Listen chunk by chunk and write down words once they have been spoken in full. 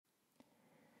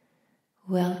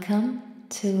Welcome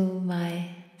to my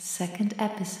second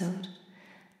episode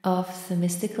of The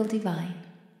Mystical Divine.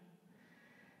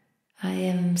 I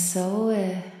am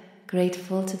so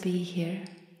grateful to be here,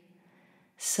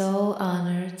 so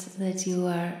honored that you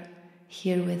are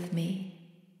here with me.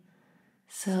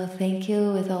 So thank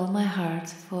you with all my heart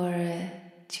for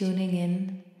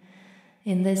tuning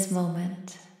in this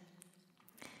moment.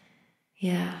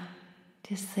 Yeah,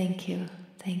 just thank you.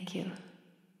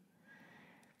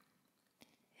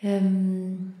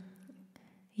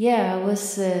 I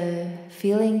was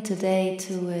feeling today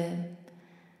to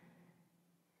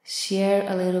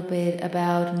share a little bit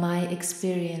about my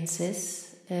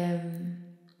experiences and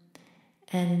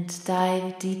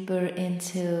dive deeper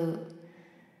into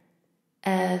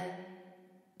a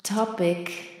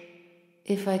topic,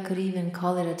 if I could even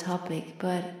call it a topic,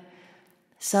 but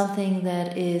something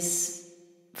that is,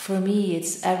 for me,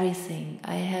 it's everything.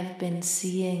 I have been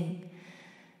seeing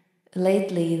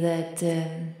lately that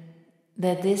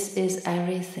this is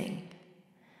everything,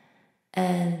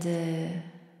 and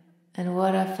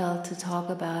what I felt to talk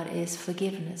about is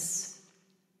forgiveness.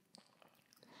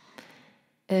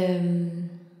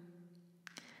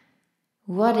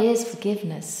 What is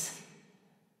forgiveness?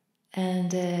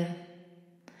 And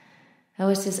I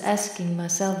was just asking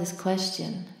myself this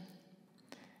question,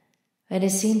 and it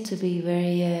seemed to be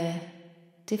very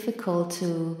difficult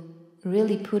to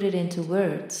really put it into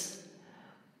words.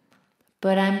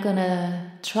 But I'm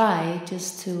gonna try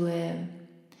just to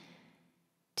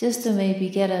maybe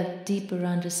get a deeper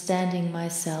understanding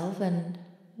myself, and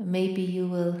maybe you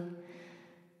will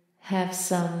have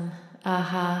some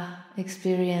aha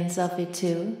experience of it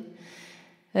too.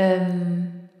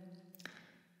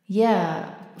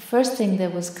 First thing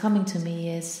that was coming to me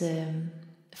is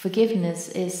forgiveness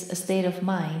is a state of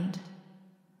mind.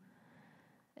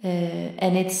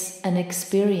 And it's an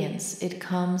experience. It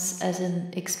comes as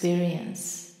an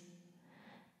experience,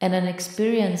 and an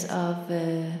experience of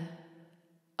the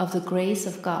grace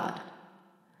of God.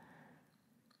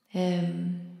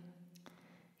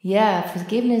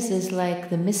 Forgiveness is like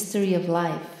the mystery of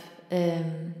life,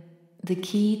 the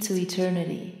key to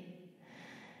eternity,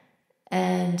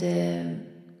 and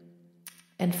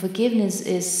forgiveness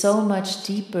is so much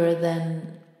deeper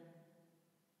than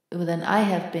I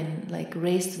have been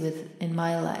raised with in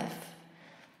my life.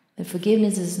 And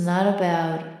forgiveness is not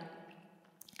about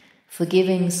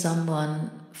forgiving someone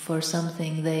for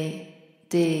something they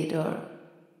did or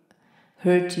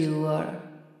hurt you or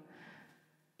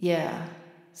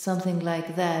something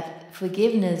like that.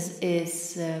 Forgiveness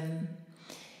is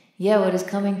what is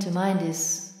coming to mind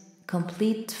is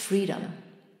complete freedom.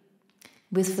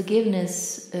 With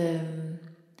forgiveness,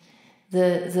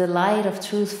 the light of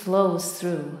truth flows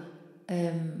through.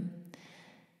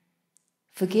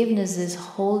 Forgiveness is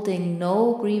holding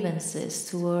no grievances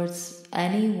towards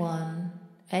anyone,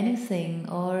 anything,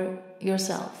 or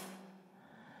yourself.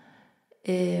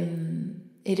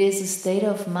 It is a state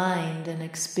of mind, an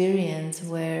experience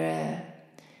where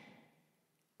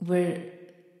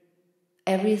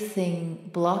everything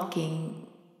blocking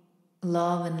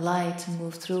love and light to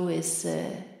move through is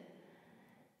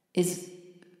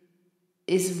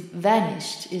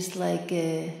vanished, is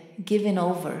given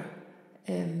over.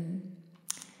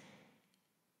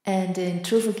 And in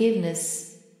true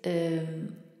forgiveness,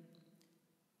 it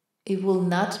will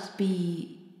not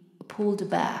be pulled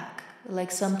back.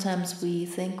 Like sometimes we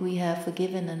think we have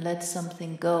forgiven and let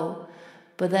something go,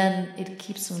 but then it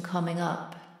keeps on coming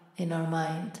up in our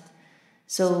mind.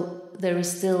 So there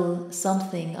is still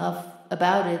something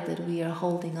about it that we are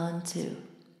holding on to.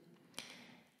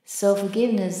 So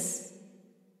forgiveness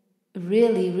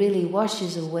really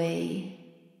washes away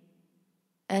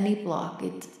any block.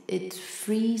 It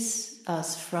frees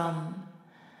us from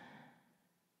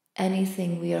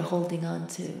anything we are holding on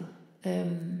to.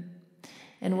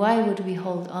 And why would we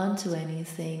hold on to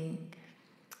anything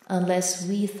unless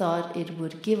we thought it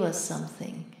would give us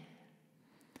something?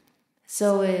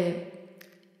 So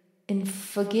in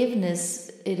forgiveness,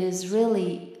 it is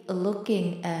really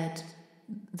looking at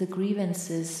the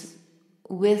grievances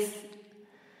with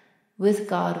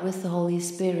God, with the Holy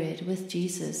Spirit, with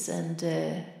Jesus, and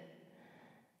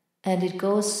it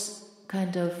goes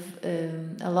kind of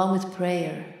along with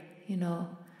prayer.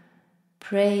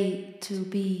 Pray to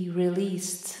be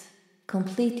released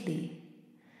completely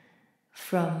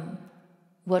from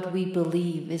what we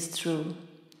believe is true.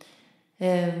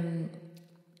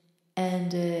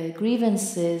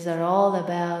 Grievances are all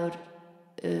about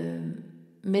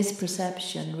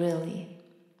misperception, really,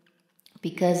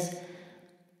 because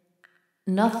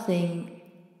nothing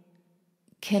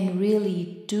can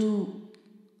really do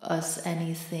us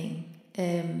anything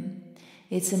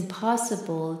It's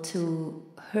impossible to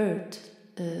hurt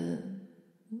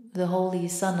the Holy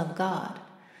Son of God.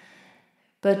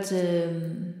 But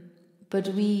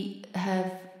we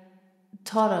have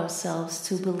taught ourselves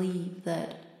to believe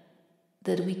that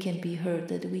we can be hurt,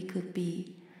 that we could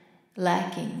be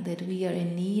lacking, that we are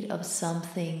in need of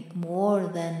something more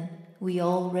than we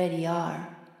already are.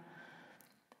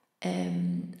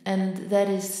 And that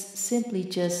is simply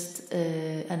just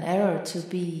an error to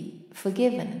be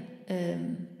forgiven.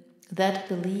 That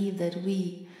belief that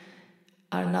we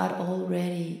are not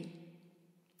already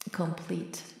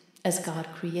complete as God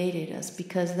created us,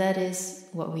 because that is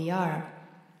what we are.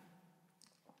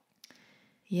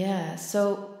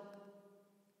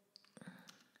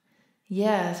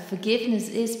 Forgiveness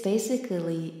is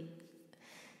basically,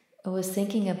 I was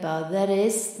thinking about, that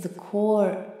is the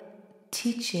core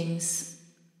teachings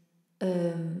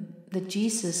that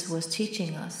Jesus was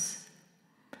teaching us.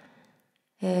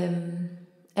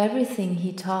 Everything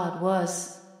he taught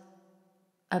was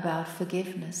about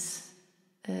forgiveness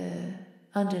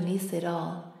underneath it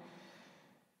all.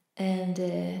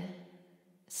 And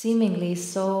seemingly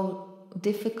so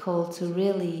difficult to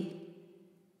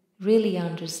really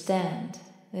understand,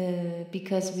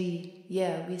 because we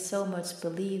so much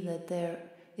believe that there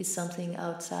is something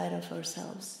outside of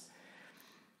ourselves.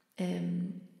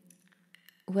 When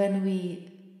we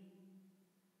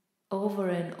over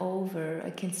and over,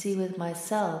 I can see with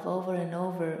myself, over and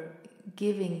over,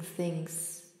 giving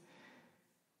things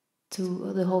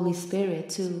to the Holy Spirit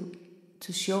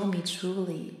to show me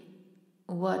truly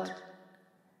what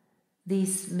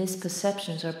these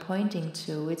misperceptions are pointing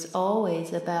to. It's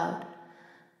always about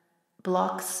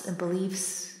blocks and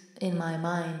beliefs in my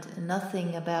mind, and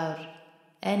nothing about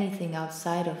anything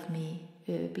outside of me,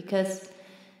 because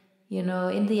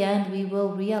in the end we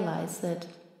will realize that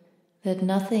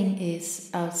nothing is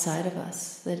outside of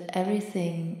us, that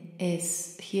everything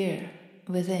is here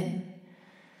within.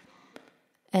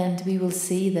 And we will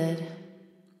see that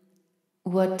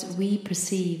what we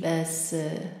perceive as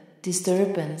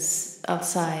disturbance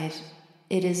outside,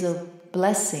 it is a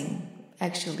blessing,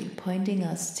 actually pointing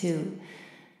us to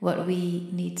what we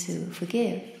need to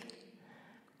forgive.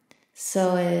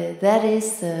 So that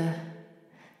is the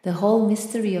whole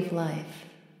mystery of life,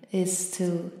 is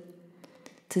to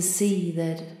see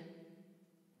that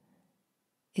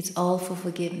it's all for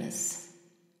forgiveness.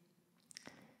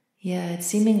 It's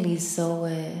seemingly so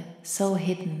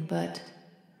hidden, but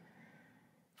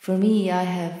for me, I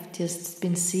have just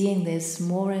been seeing this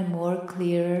more and more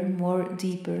clearer, more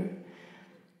deeper.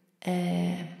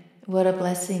 What a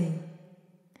blessing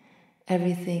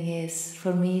everything is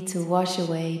for me to wash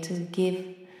away, to give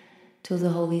to the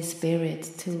Holy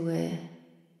Spirit, to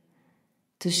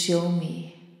show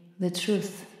me the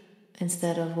truth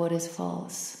instead of what is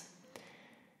false.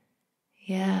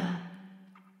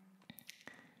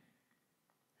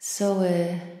 So,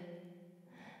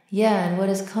 and what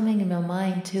is coming in my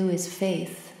mind too is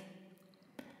faith.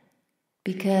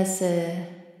 Because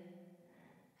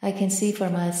I can see for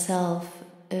myself,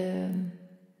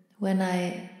 when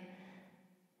I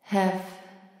have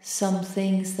some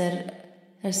things that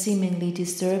are seemingly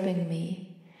disturbing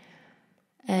me,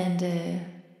 and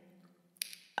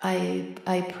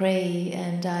I pray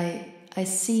and I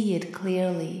see it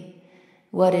clearly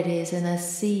what it is, and I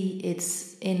see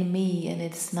it's in me and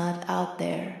it's not out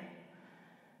there.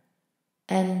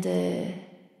 And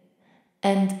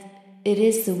it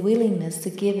is the willingness to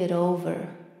give it over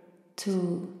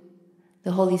to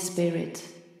the Holy Spirit,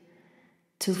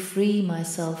 to free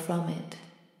myself from it.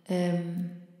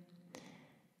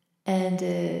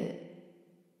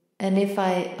 And if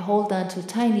I hold on to a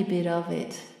tiny bit of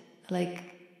it, like,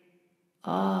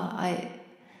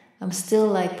 I'm still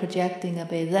like projecting a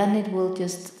bit, then it will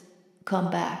just come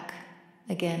back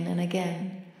again and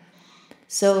again.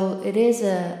 So it is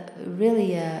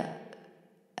really a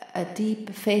deep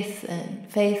faith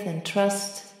and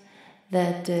trust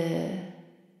that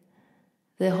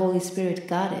the Holy Spirit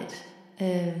got it.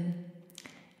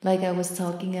 Like I was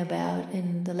talking about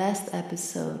in the last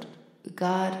episode,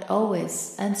 God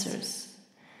always answers.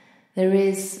 There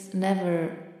is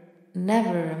never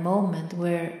a moment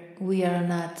where we are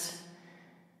not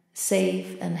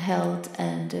safe and held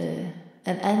and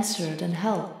answered and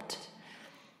helped.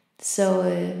 So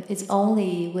it's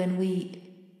only when we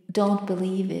don't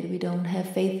believe it, we don't have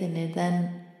faith in it,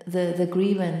 then the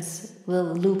grievance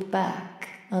will loop back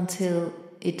until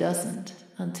it doesn't,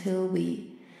 until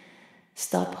we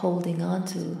stop holding on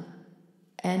to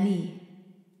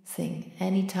anything,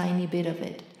 any tiny bit of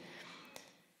it.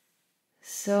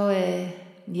 So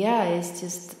it's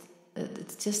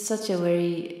just such a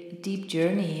very deep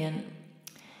journey,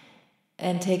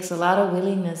 and takes a lot of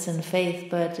willingness and faith,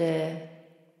 but it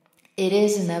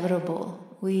is inevitable.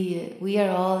 We are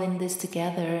all in this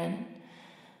together,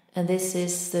 and this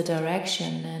is the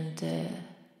direction, and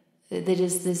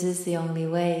this is the only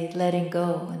way. Letting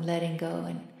go, and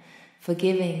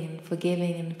forgiving,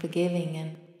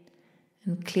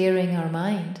 and clearing our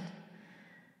mind.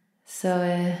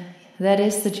 So that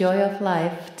is the joy of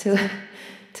life, to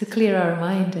clear our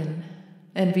mind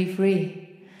and be free.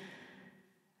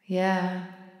 Yeah.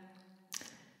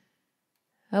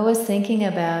 I was thinking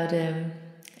about,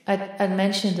 I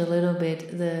mentioned a little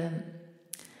bit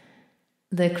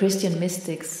the Christian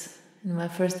mystics in my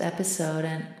first episode,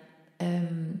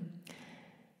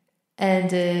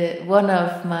 and one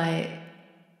of my,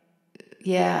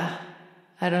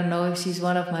 I don't know if she's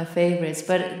one of my favorites,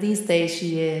 but these days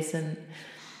she is, and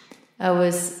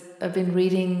I've been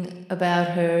reading about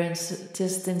her and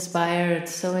just so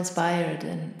inspired,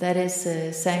 and that is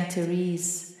Saint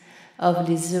Therese of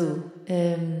Lisieux.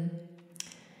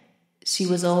 She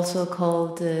was also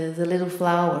called the Little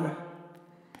Flower,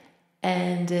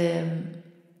 and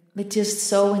it's just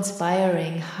so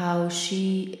inspiring how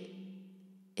she,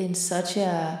 in such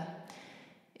a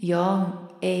young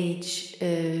age,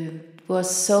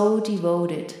 was so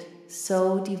devoted.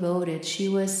 She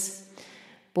was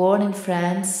born in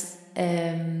France,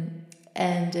 and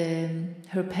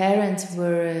her parents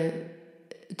were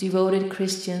devoted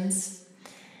Christians,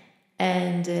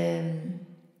 and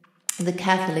the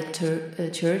Catholic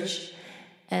Church,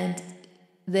 and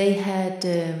they had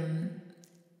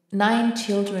 9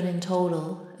 children in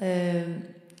total.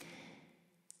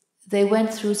 They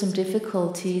went through some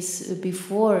difficulties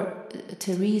before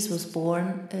Therese was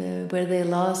born, where they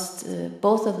lost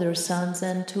both of their sons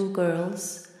and 2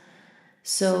 girls.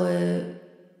 So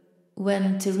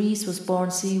when Therese was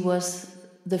born, she was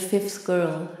the 5th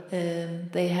girl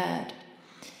they had.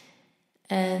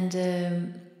 And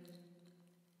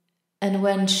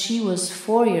when she was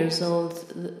 4 years old,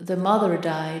 the mother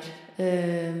died,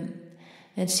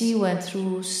 and she went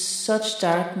through such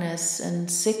darkness and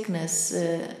sickness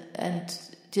and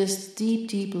just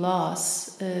deep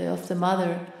loss of the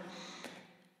mother.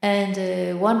 And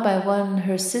one by one,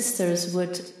 her sisters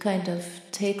would kind of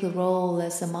take the role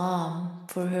as a mom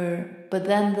for her, but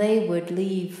then they would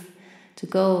leave to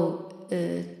go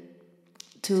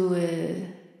to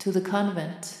the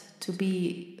convent to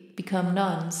become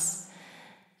nuns.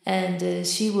 And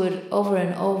she would over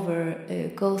and over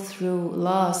go through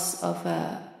loss of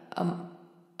a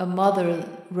mother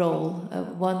role,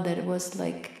 one that was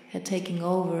like had taken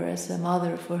over as a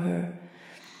mother for her.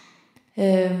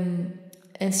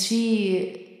 And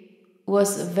she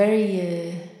was a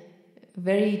very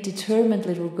determined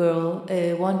little girl,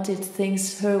 wanted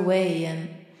things her way,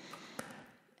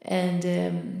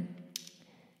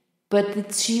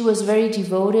 but she was very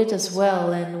devoted as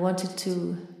well, and wanted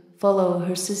to follow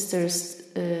her sister's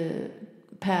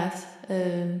path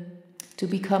to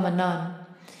become a nun.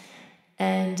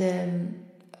 And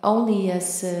only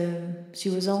as she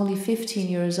was only 15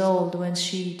 years old when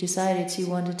she decided she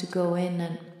wanted to go in,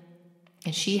 and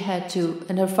she had to,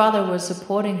 and her father was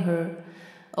supporting her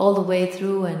all the way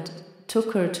through, and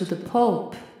took her to the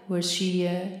Pope, where she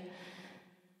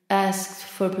asked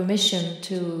for permission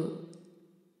to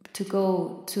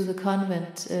go to the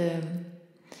convent.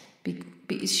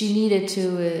 She needed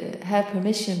to have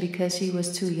permission because she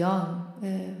was too young,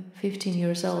 15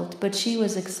 years old, but she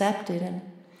was accepted.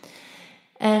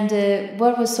 And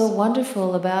what was so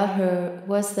wonderful about her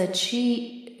was that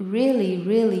she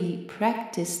really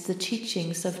practiced the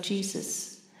teachings of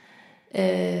Jesus,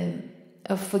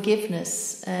 of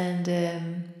forgiveness, and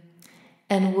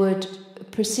would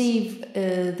perceive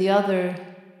the other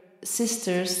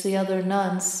sisters, the other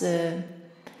nuns,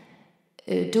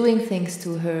 doing things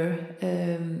to her,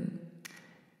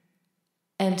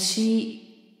 and she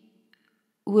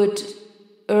would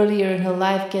earlier in her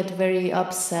life get very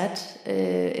upset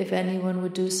if anyone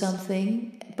would do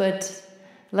something, but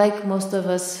like most of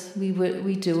us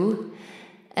we do,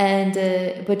 and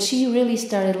but she really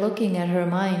started looking at her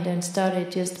mind and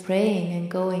started just praying and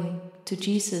going to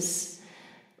Jesus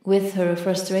with her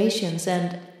frustrations,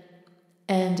 and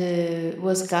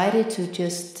was guided to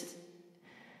just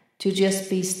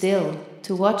be still,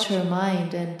 to watch her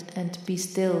mind and be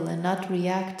still and not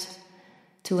react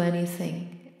to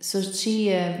anything. So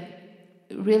she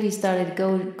really started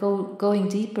going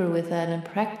deeper with that and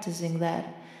practicing that.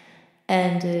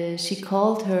 And she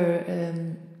called her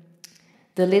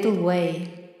the Little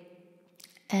Way.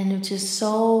 And it was just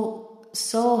so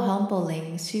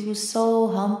humbling. She was so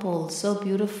humble, so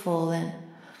beautiful,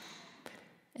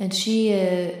 and she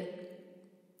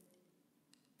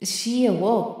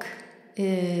awoke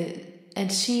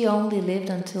and she only lived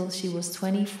until she was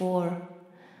 24,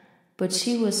 but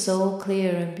she was so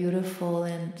clear and beautiful,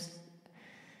 and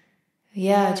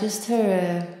yeah, just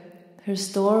her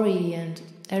story and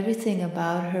everything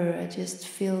about her, I just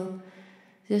feel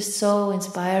just so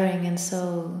inspiring and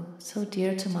so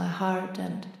dear to my heart,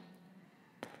 and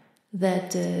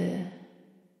that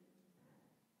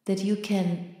you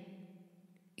can,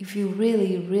 if you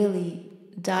really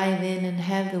dive in and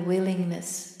have the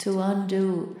willingness to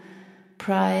undo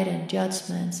pride and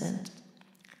judgments and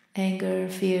anger,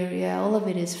 fear, all of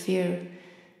it is fear,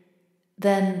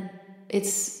 then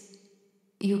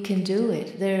you can do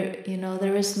it.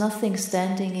 There is nothing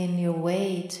standing in your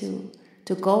way to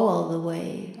go all the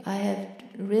way. I have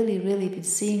really been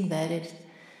seeing that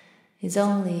it's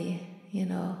only,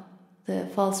 the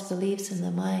false beliefs in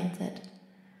the mind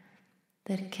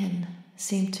that can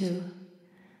seem to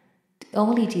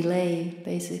only delay,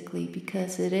 basically,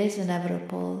 because it is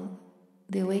inevitable.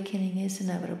 The awakening is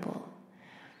inevitable.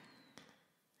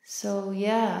 So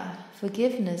yeah,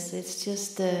 forgiveness, it's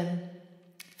just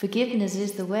forgiveness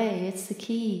is the way. It's the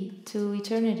key to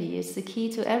eternity. It's the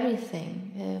key to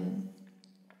everything.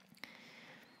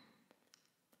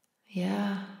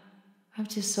 I'm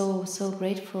just so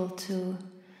grateful to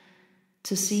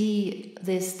see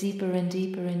this deeper and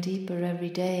deeper and deeper every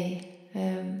day.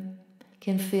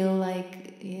 Can feel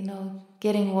like,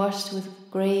 getting washed with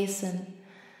grace and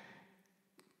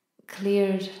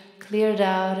cleared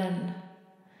out, and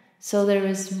so there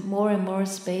is more and more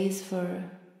space for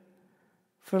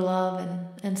love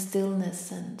and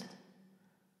stillness and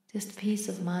just peace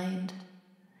of mind.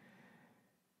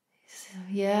 So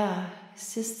yeah,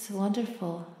 it's just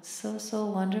wonderful, so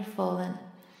wonderful. And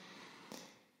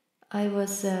I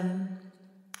was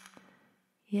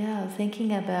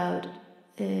thinking about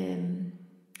in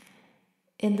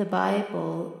the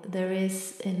Bible there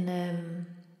is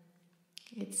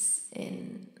it's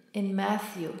in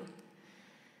Matthew,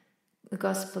 the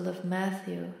Gospel of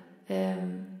Matthew,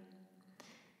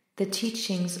 the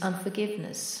teachings on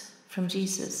forgiveness from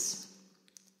Jesus.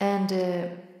 And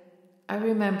I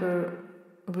remember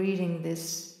reading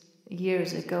this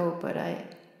years ago, but I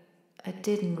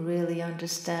didn't really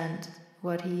understand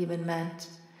what he even meant.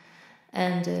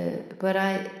 And but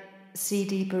I see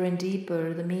deeper and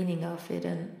deeper the meaning of it,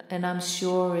 and I'm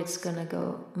sure it's gonna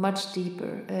go much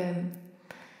deeper.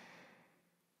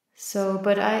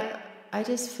 But I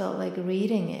just felt like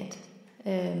reading it.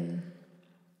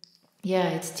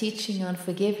 It's teaching on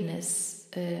forgiveness.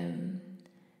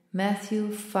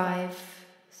 Matthew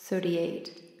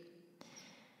 5:38.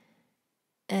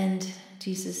 And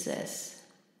Jesus says,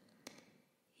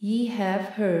 "Ye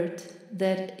have heard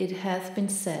that it hath been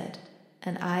said,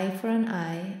 an eye for an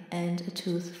eye, and a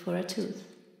tooth for a tooth.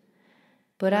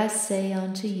 But I say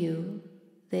unto you,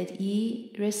 that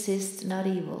ye resist not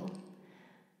evil.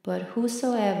 But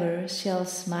whosoever shall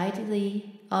smite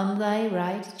thee on thy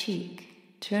right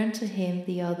cheek, turn to him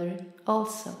the other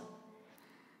also.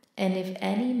 And if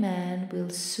any man will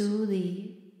sue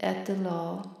thee at the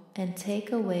law, and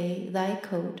take away thy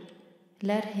coat,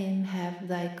 let him have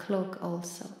thy cloak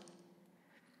also.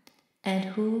 And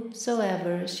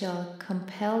whosoever shall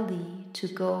compel thee to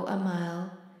go a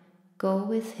mile, go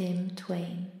with him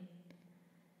twain.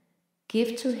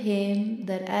 Give to him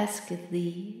that asketh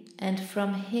thee, and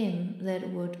from him that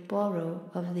would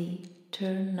borrow of thee,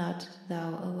 turn not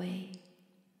thou away."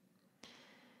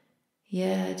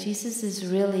 Yeah, Jesus is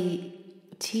really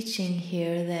teaching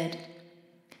here that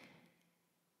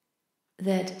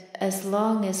as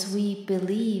long as we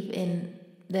believe in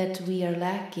that we are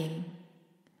lacking,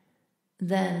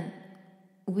 then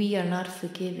we are not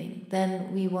forgiving.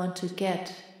 Then we want to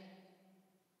get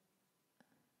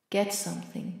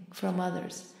something from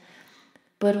others.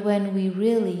 But when we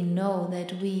really know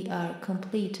that we are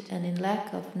complete and in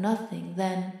lack of nothing,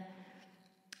 then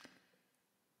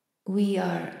we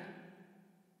are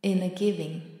in a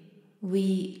giving.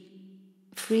 We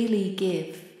freely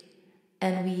give,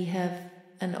 and we have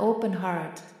an open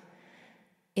heart.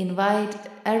 Invite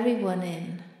everyone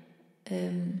in.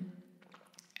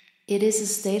 It is a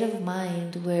state of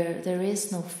mind where there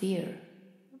is no fear,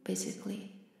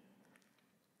 basically.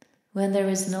 When there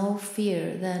is no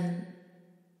fear, then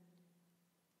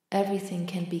everything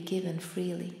can be given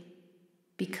freely,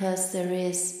 because there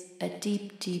is a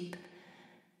deep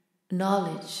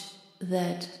knowledge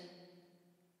that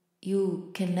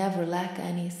you can never lack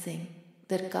anything,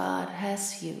 that God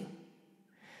has you.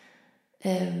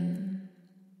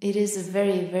 It is a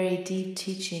very deep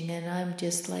teaching, and I'm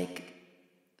just like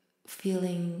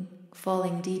falling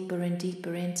deeper and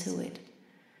deeper into it.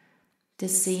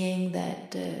 Just seeing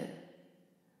that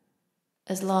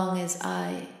as long as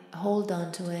I hold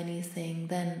on to anything,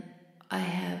 then I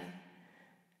have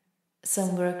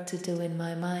some work to do in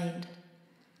my mind.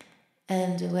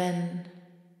 And when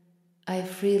I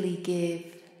freely give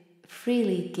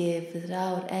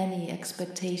without any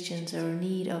expectations or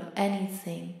need of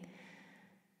anything,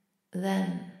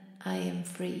 then I am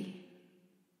free.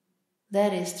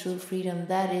 That is true freedom.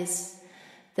 That is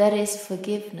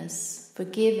forgiveness,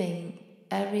 forgiving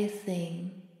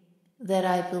everything that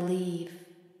I believe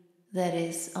that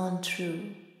is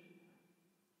untrue,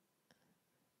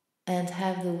 and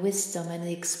have the wisdom and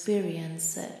the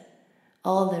experience that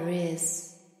all there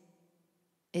is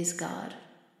God.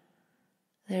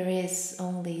 There is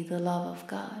only the love of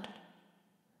God.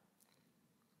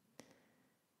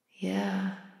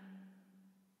 Yeah.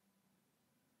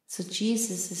 So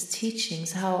Jesus'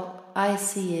 teachings, how I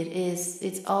see it, is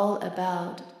it's all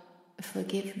about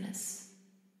forgiveness.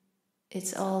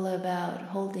 It's all about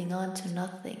holding on to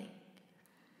nothing.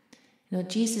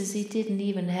 Jesus, he didn't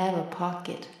even have a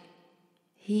pocket.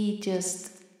 He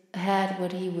just had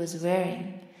what he was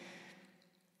wearing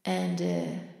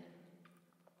and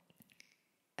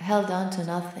held on to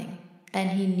nothing.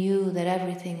 And he knew that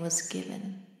everything was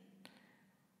given.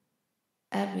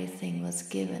 Everything was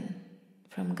given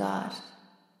from God.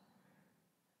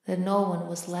 That no one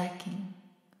was lacking.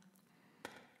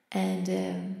 And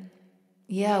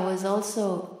I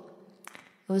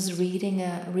was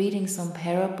reading some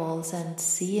parables and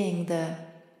seeing that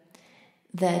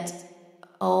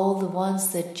all the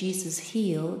ones that Jesus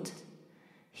healed,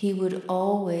 he would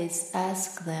always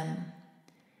ask them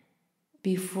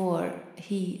before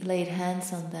he laid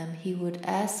hands on them. He would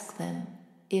ask them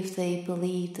if they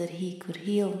believed that he could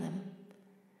heal them.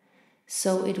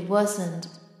 So it wasn't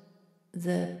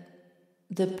the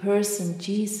person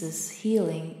Jesus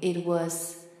healing, it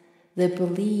was the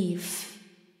belief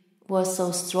was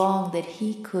so strong that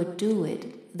he could do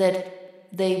it,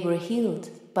 that they were healed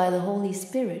by the Holy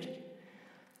Spirit.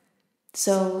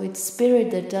 So it's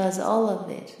Spirit that does all of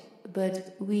it,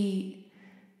 but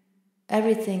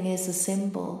everything is a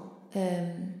symbol,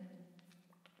 a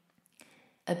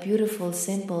beautiful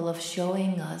symbol of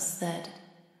showing us that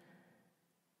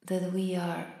we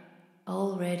are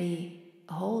already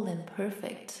whole and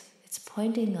perfect. It's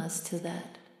pointing us to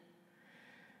that.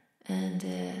 And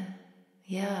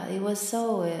it was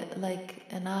so like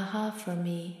an aha for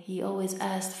me. He always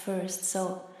asked first.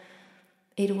 So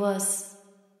it was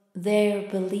their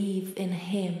belief in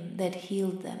him that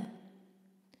healed them.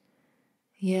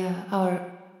 Yeah,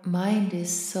 our mind is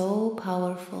so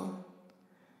powerful.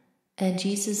 And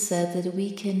Jesus said that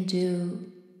we can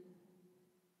do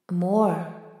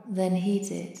more than he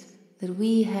did. That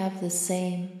we have the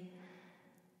same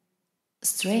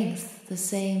strength, the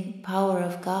same power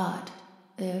of God.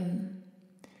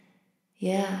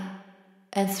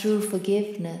 And through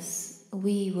forgiveness,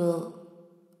 we will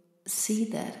see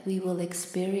that, we will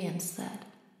experience that.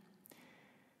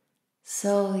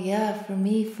 So for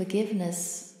me,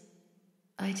 forgiveness,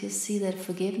 I just see that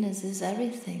forgiveness is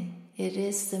everything. It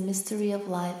is the mystery of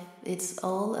life. It's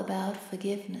all about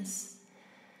forgiveness.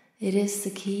 It is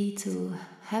the key to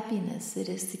happiness. It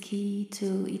is the key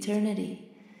to eternity.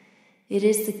 It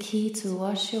is the key to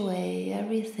wash away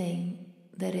everything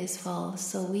that is false,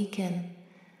 so we can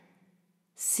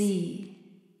see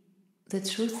the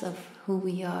truth of who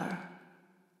we are,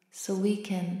 so we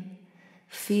can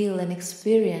feel and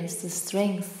experience the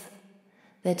strength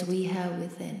that we have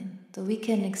within, so we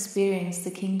can experience the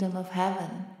kingdom of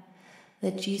heaven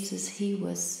that Jesus, he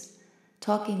was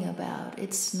talking about.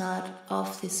 It's not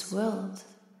of this world.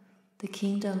 The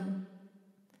kingdom,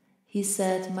 he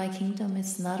said, my kingdom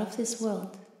is not of this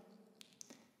world.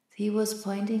 He was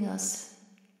pointing us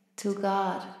to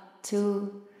God,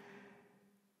 to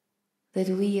that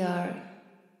we are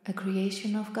a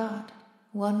creation of God,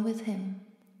 one with him.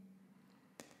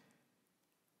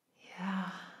 Yeah.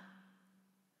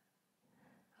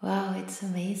 Wow, it's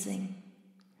amazing.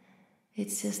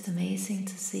 It's just amazing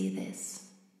to see this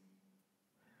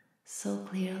so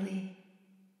clearly.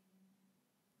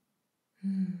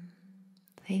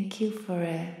 Thank you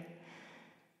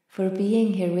for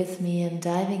being here with me and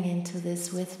diving into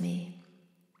this with me.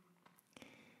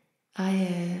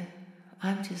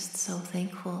 I'm just so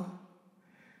thankful,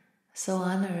 so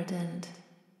honored, and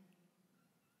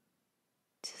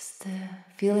just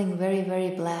feeling very, very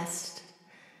blessed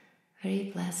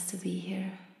to be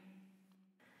here.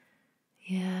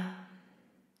 Yeah,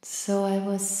 so I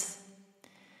was,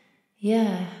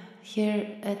 here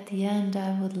at the end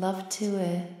I would love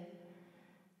to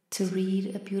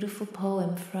read a beautiful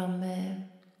poem from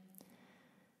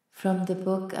the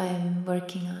book I'm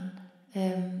working on.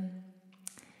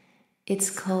 It's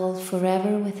called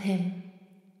Forever with Him.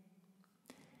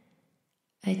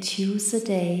 I choose a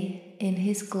day in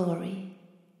His glory.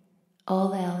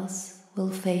 All else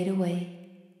will fade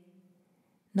away.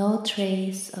 No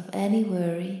trace of any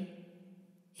worry.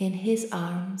 In His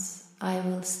arms I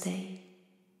will stay.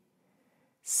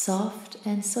 Soft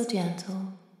and so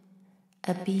gentle,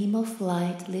 a beam of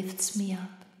light lifts me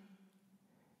up.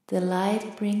 The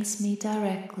light brings me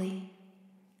directly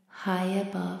high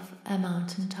above a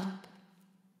mountaintop.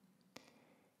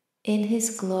 In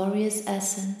His glorious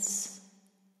essence,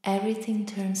 everything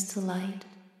turns to light.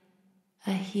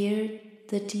 I hear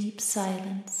the deep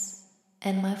silence,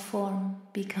 and my form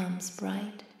becomes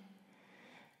bright.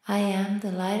 I am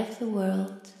the light of the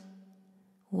world,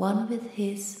 one with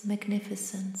His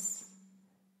magnificence.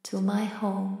 To my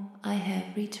home I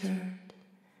have returned,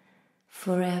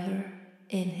 forever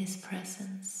in His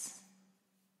presence.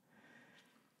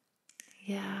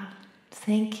 Yeah,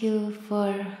 thank you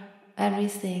for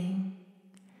everything.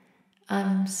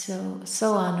 I'm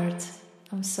so honored.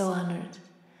 I'm so honored.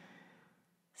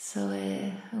 So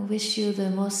I wish you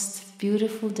the most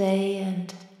beautiful day,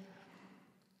 and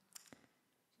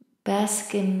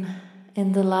bask in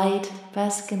the light,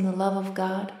 bask in the love of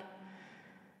God.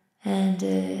 And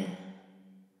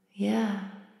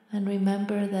and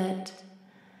remember that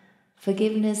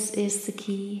forgiveness is the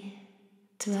key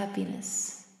to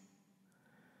happiness.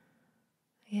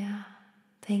 Yeah,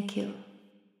 thank you.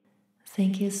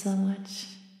 Thank you so much.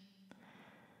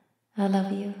 I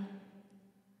love you.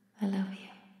 I love you.